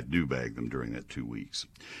 I do bag them during that 2 weeks.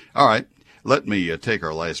 All right, let me take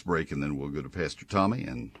our last break, and then we'll go to Pastor Tommy,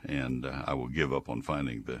 and I will give up on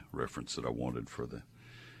finding the reference that I wanted for the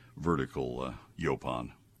vertical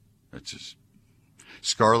Yopon. That's just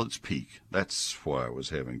Scarlet's Peak. That's why I was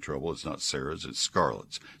having trouble. It's not Sarah's, it's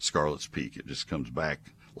Scarlet's Peak. It just comes back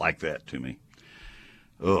like that to me.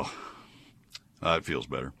 Ugh, it feels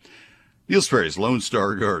better. Neil Sperry's Lone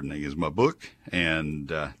Star Gardening is my book, and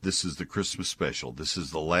this is the Christmas special. This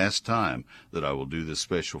is the last time that I will do this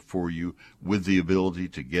special for you, with the ability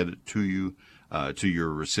to get it to you, to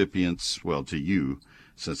your recipients, well, to you,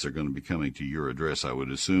 since they're going to be coming to your address, I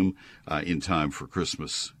would assume, in time for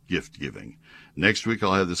Christmas gift giving. Next week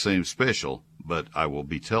I'll have the same special, but I will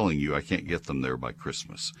be telling you I can't get them there by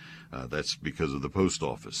Christmas. That's because of the post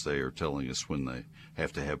office. They are telling us when they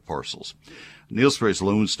have to have parcels. Neil Sperry's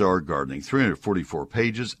Lone Star Gardening, 344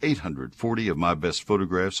 pages, 840 of my best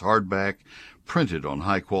photographs, hardback, printed on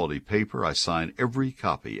high-quality paper. I sign every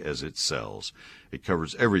copy as it sells. It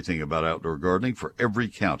covers everything about outdoor gardening for every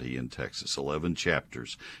county in Texas, 11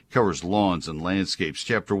 chapters. Covers lawns and landscapes.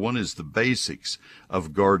 Chapter 1 is the basics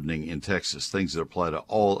of gardening in Texas, things that apply to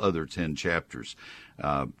all other 10 chapters.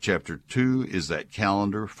 Chapter 2 is that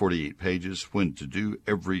calendar, 48 pages, when to do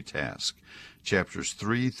every task. Chapters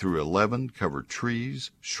 3 through 11 cover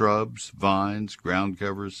trees, shrubs, vines, ground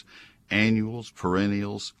covers, annuals,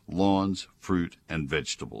 perennials, lawns, fruit, and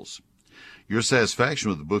vegetables. Your satisfaction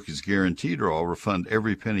with the book is guaranteed, or I'll refund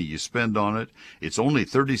every penny you spend on it. It's only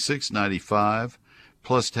 $36.95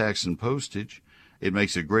 plus tax and postage. It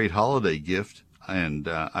makes a great holiday gift, and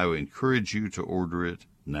I would encourage you to order it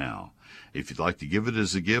now. If you'd like to give it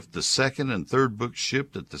as a gift, the second and third books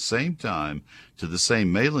shipped at the same time to the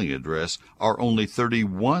same mailing address are only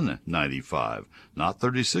 $31.95, not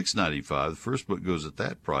 $36.95. The first book goes at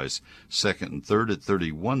that price. Second and third at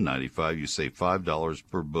 $31.95. You save $5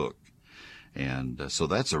 per book. And so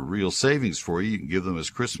that's a real savings for you. You can give them as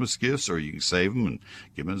Christmas gifts, or you can save them and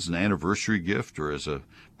give them as an anniversary gift, or as a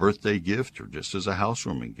birthday gift, or just as a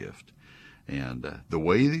housewarming gift. And the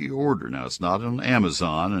way that you order, now it's not on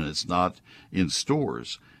Amazon and it's not in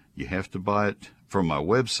stores. You have to buy it from my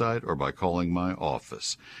website or by calling my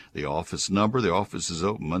office. The office is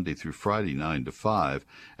open Monday through Friday, 9 to 5,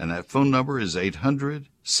 and that phone number is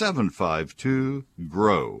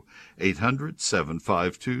 800-752-GROW,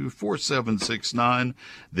 800-752-4769.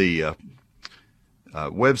 The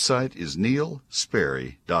website is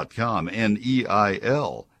neilsperry.com,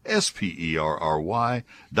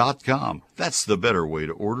 NEILSPERRY.com. That's the better way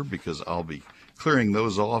to order, because I'll be clearing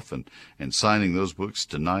those off and signing those books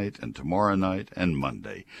tonight and tomorrow night and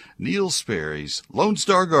Monday. Neil Sperry's Lone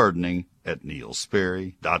Star Gardening at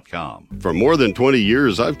neilsperry.com. For more than 20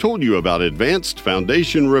 years, I've told you about Advanced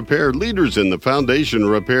Foundation Repair, leaders in the foundation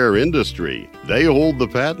repair industry. They hold the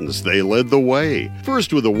patents. They led the way.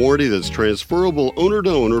 First with a warranty that's transferable owner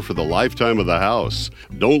to owner for the lifetime of the house.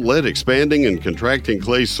 Don't let expanding and contracting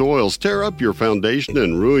clay soils tear up your foundation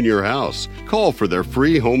and ruin your house. Call for their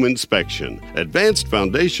free home inspection. Advanced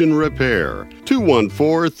Foundation Repair,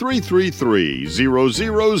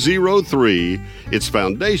 214-333-0003. It's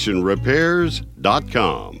FoundationRepairs.com.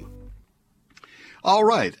 All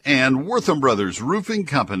right, and Wortham Brothers Roofing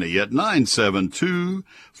Company at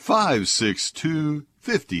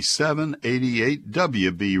 972-562-5788,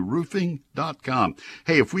 WBRoofing.com.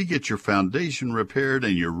 Hey, if we get your foundation repaired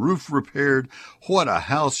and your roof repaired, what a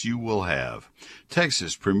house you will have.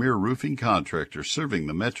 Texas' premier roofing contractor, serving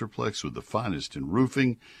the Metroplex with the finest in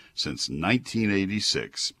roofing since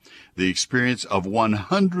 1986. The experience of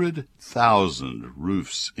 100,000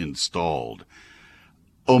 roofs installed.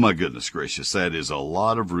 Oh, my goodness gracious, that is a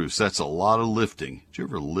lot of roofs. That's a lot of lifting. Did you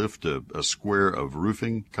ever lift a square of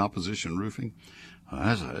roofing, composition roofing?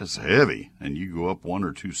 That's heavy, and you go up 1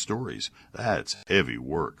 or 2 stories. That's heavy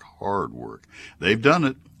work, hard work. They've done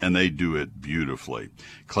it, and they do it beautifully.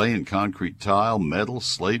 Clay and concrete tile, metal,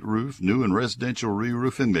 slate roof, new and residential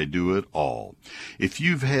re-roofing, they do it all. If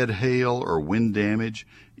you've had hail or wind damage,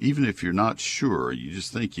 even if you're not sure, you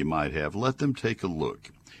just think you might have, let them take a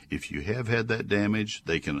look. If you have had that damage,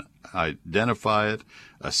 they can identify it,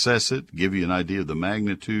 assess it, give you an idea of the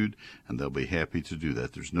magnitude, and they'll be happy to do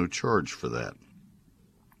that. There's no charge for that.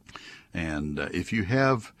 And if you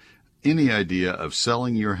have any idea of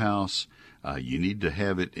selling your house, you need to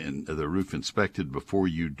have it in the roof inspected before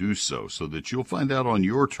you do so that you'll find out on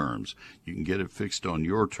your terms. You can get it fixed on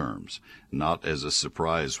your terms, not as a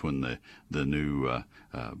surprise when the new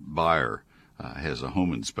buyer has a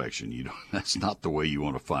home inspection. That's not the way you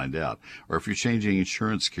want to find out. Or if you're changing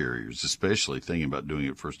insurance carriers, especially thinking about doing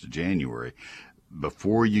it 1st of January,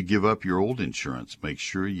 before you give up your old insurance, make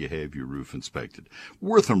sure you have your roof inspected.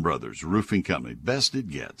 Wortham Brothers Roofing Company, best it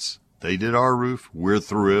gets. They did our roof. We're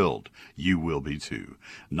thrilled. You will be too.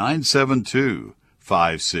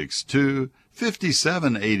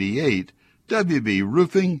 972-562-5788,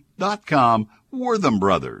 WBRoofing.com, Wortham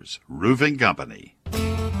Brothers Roofing Company.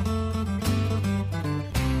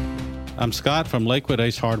 I'm Scott from Lakewood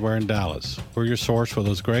Ace Hardware in Dallas. We're your source for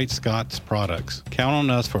those great Scott's products. Count on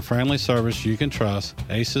us for friendly service you can trust.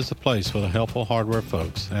 Ace is the place for the helpful hardware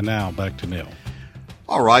folks. And now, back to Neil.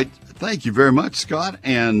 All right. Thank you very much, Scott.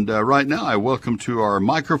 And right now, I welcome to our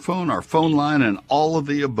microphone, our phone line, and all of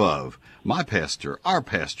the above, my pastor, our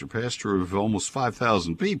pastor of almost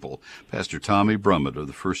 5,000 people, Pastor Tommy Brummett of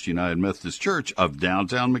the First United Methodist Church of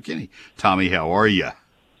downtown McKinney. Tommy, how are you?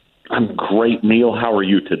 I'm great, Neil. How are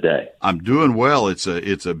you today? I'm doing well. It's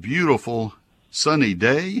a beautiful sunny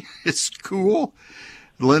day. It's cool.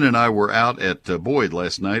 Lynn and I were out at Boyd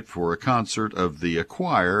last night for a concert of the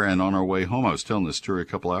choir, and on our way home, I was telling this story a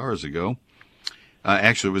couple hours ago.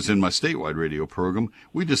 Actually, it was in my statewide radio program.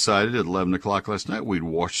 We decided at 11 o'clock last night we'd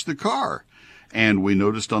wash the car, and we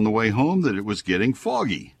noticed on the way home that it was getting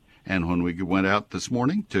foggy. And when we went out this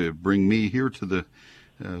morning to bring me here to the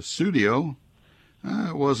studio,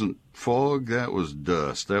 it wasn't fog, that was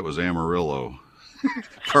dust. That was Amarillo.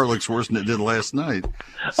 Car looks worse than it did last night.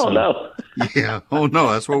 So, oh, no. Yeah. Oh,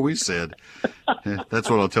 no, that's what we said. That's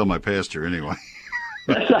what I'll tell my pastor anyway.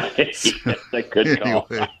 That's a good call.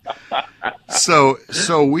 Anyway,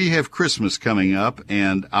 so we have Christmas coming up,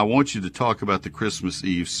 and I want you to talk about the Christmas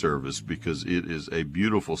Eve service because it is a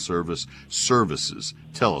beautiful service. Services.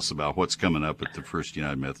 Tell us about what's coming up at the First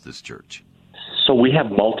United Methodist Church. So we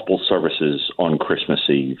have multiple services on Christmas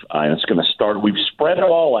Eve, and it's going to start. We've spread it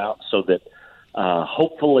all out so that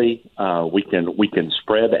hopefully we can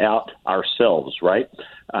spread out ourselves, right?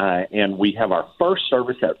 And we have our first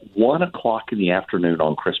service at 1 o'clock in the afternoon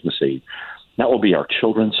on Christmas Eve. That will be our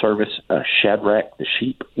children's service. Shadrach the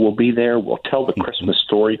sheep will be there. We'll tell the Christmas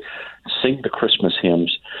story, sing the Christmas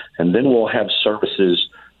hymns, and then we'll have services,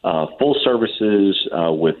 full services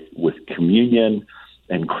with communion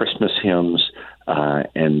and Christmas hymns,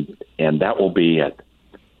 and that will be at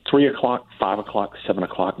 3 o'clock, 5 o'clock, 7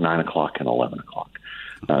 o'clock, 9 o'clock, and 11 o'clock.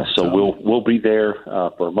 So we'll be there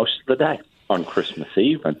for most of the day on Christmas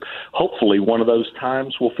Eve, and hopefully one of those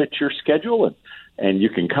times will fit your schedule, and you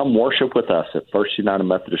can come worship with us at First United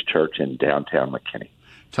Methodist Church in downtown McKinney.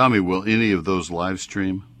 Tommy, will any of those live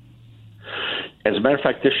stream? As a matter of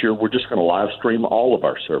fact, this year we're just going to live stream all of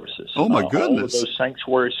our services. Oh, my goodness. All of those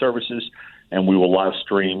sanctuary services, and we will live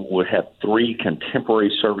stream. We'll have 3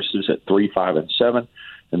 contemporary services at 3, 5, and 7.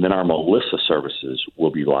 And then our Melissa services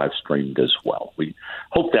will be live streamed as well. We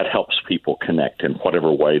hope that helps people connect in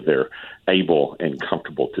whatever way they're able and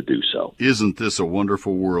comfortable to do so. Isn't this a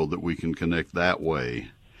wonderful world that we can connect that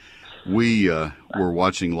way? We were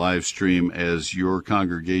watching live stream as your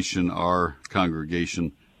congregation, our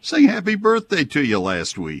congregation, sang happy birthday to you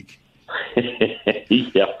last week.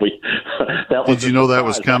 Yeah, that was Did you know that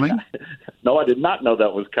was coming? No, I did not know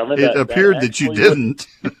that was coming. It appeared that you didn't.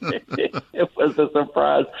 It was a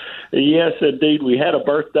surprise. Yes, indeed. We had a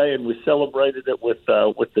birthday, and we celebrated it with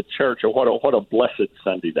the church. And what a blessed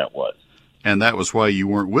Sunday that was. And that was why you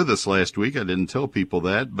weren't with us last week. I didn't tell people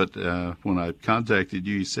that, but when I contacted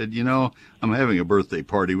you, you said, I'm having a birthday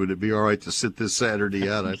party. Would it be all right to sit this Saturday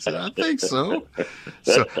out? I said, I think so.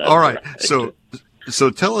 So, all right.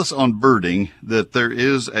 So tell us on birding that there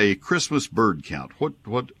is a Christmas bird count.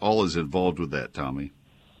 What all is involved with that, Tommy?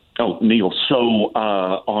 Oh, Neil, so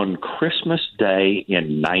on Christmas Day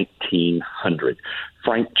in 1900,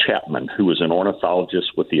 Frank Chapman, who was an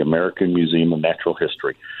ornithologist with the American Museum of Natural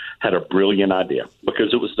History, had a brilliant idea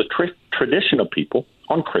because it was the tradition of people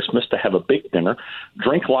on Christmas to have a big dinner,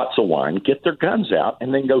 drink lots of wine, get their guns out,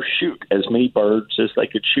 and then go shoot as many birds as they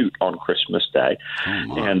could shoot on Christmas Day.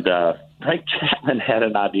 And Frank Chapman had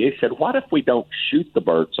an idea. He said, what if we don't shoot the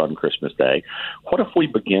birds on Christmas Day? What if we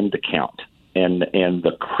begin to count? And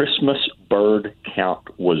the Christmas bird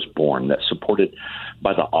count was born. That's supported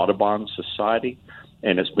by the Audubon Society,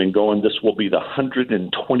 and it's been going. This will be the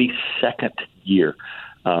 122nd year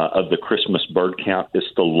of the Christmas bird count. It's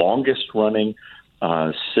the longest-running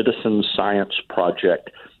citizen science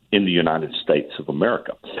project in the United States of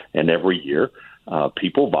America. And every year,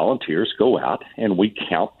 volunteers go out, and we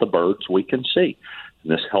count the birds we can see.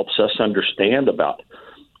 And this helps us understand about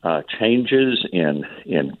changes in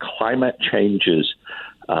climate, changes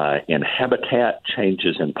in habitat,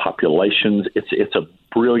 changes in populations. It's a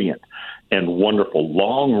brilliant and wonderful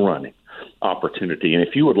long-running opportunity. And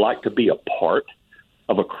if you would like to be a part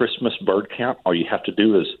of a Christmas bird count, all you have to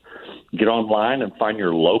do is get online and find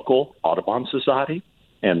your local Audubon Society,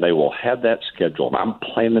 and they will have that scheduled. I'm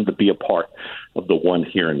planning to be a part of the one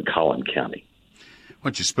here in Collin County. Why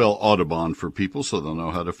don't you spell Audubon for people so they'll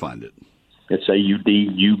know how to find it? It's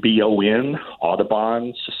AUDUBON,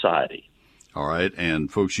 Audubon Society. All right,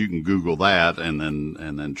 and folks, you can Google that and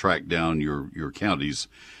then track down your counties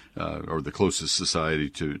or the closest society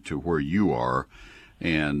to where you are,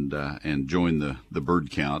 and join the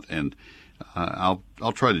bird count. And I'll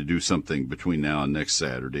try to do something between now and next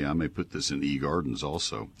Saturday. I may put this in eGardens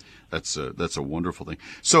also. That's a wonderful thing.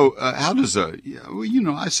 So how does I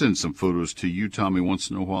send some photos to you, Tommy, once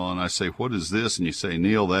in a while, and I say, what is this? And you say,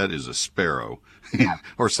 Neil, that is a sparrow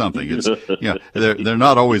or something. It's they're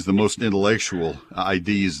not always the most intellectual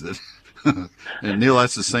IDs that. And Neil,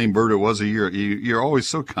 that's the same bird it was a year. You're always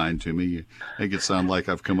so kind to me. You make it sound like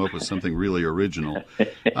I've come up with something really original.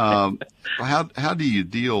 How do you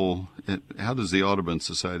deal? How does the Audubon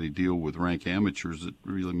Society deal with rank amateurs that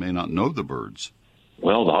really may not know the birds?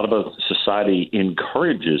 Well, the Audubon Society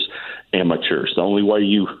encourages amateurs. The only way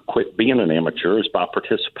you quit being an amateur is by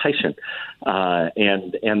participation,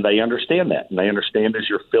 and they understand that. And they understand as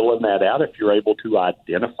you're filling that out, if you're able to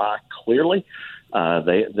identify clearly.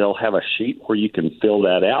 They'll have a sheet where you can fill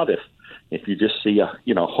that out. If you just see a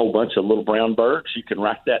whole bunch of little brown birds, you can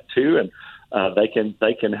write that too, and they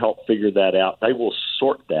can help figure that out. They will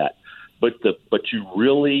sort that, but you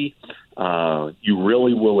really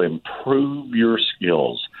will improve your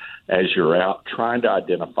skills as you're out trying to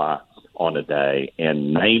identify on a day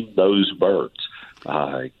and name those birds.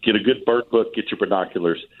 Get a good bird book, get your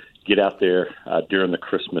binoculars, get out there during the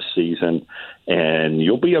Christmas season, and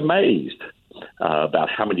you'll be amazed about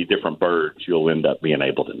how many different birds you'll end up being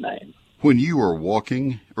able to name. When you are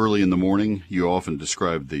walking early in the morning, you often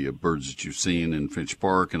describe the birds that you've seen in Finch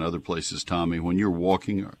Park and other places, Tommy. When you're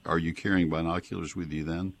walking, are you carrying binoculars with you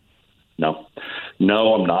then? No,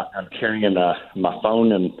 I'm not. I'm carrying my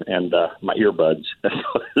phone and my earbuds.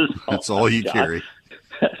 That's all you carry.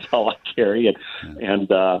 That's all I carry.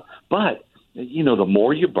 But the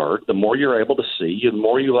more you bird, the more you're able to see, and the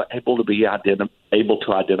more you're able to be able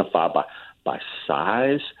to identify by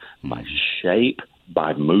size, by shape,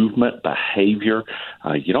 by movement, behavior.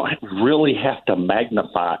 You don't really have to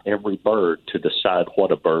magnify every bird to decide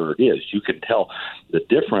what a bird is. You can tell the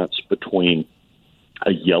difference between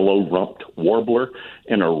a yellow-rumped warbler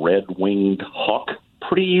and a red-winged hawk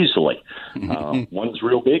pretty easily. One's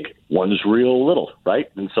real big, one's real little, right?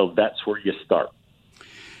 And so that's where you start.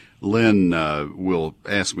 Lynn will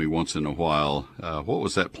ask me once in a while, what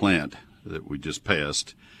was that plant that we just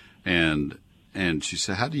passed? And she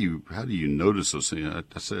said, how do you notice those things?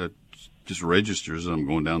 I said, it just registers as I'm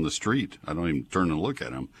going down the street. I don't even turn and look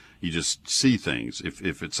at them. You just see things.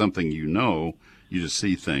 If it's something you know, you just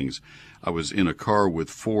see things. I was in a car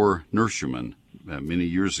with 4 nurserymen many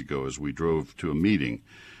years ago as we drove to a meeting,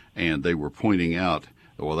 and they were pointing out,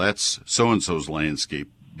 well, that's so-and-so's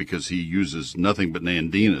landscape because he uses nothing but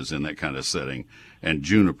nandinas in that kind of setting and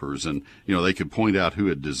junipers. And, they could point out who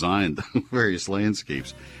had designed the various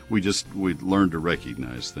landscapes. We'd learned to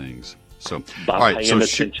recognize things. So, by all right, paying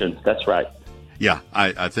attention. That's right. Yeah,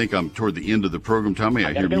 I think I'm toward the end of the program, Tommy.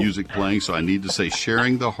 I hear music playing, so I need to say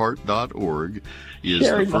sharingtheheart.org is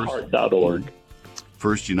sharingtheheart.org.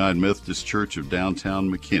 First United Methodist Church of downtown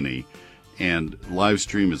McKinney. And live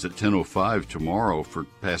stream is at 10:05 tomorrow for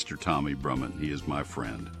Pastor Tommy Brumman. He is my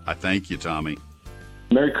friend. I thank you, Tommy.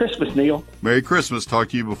 Merry Christmas, Neil. Merry Christmas. Talk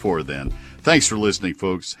to you before then. Thanks for listening,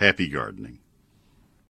 folks. Happy gardening.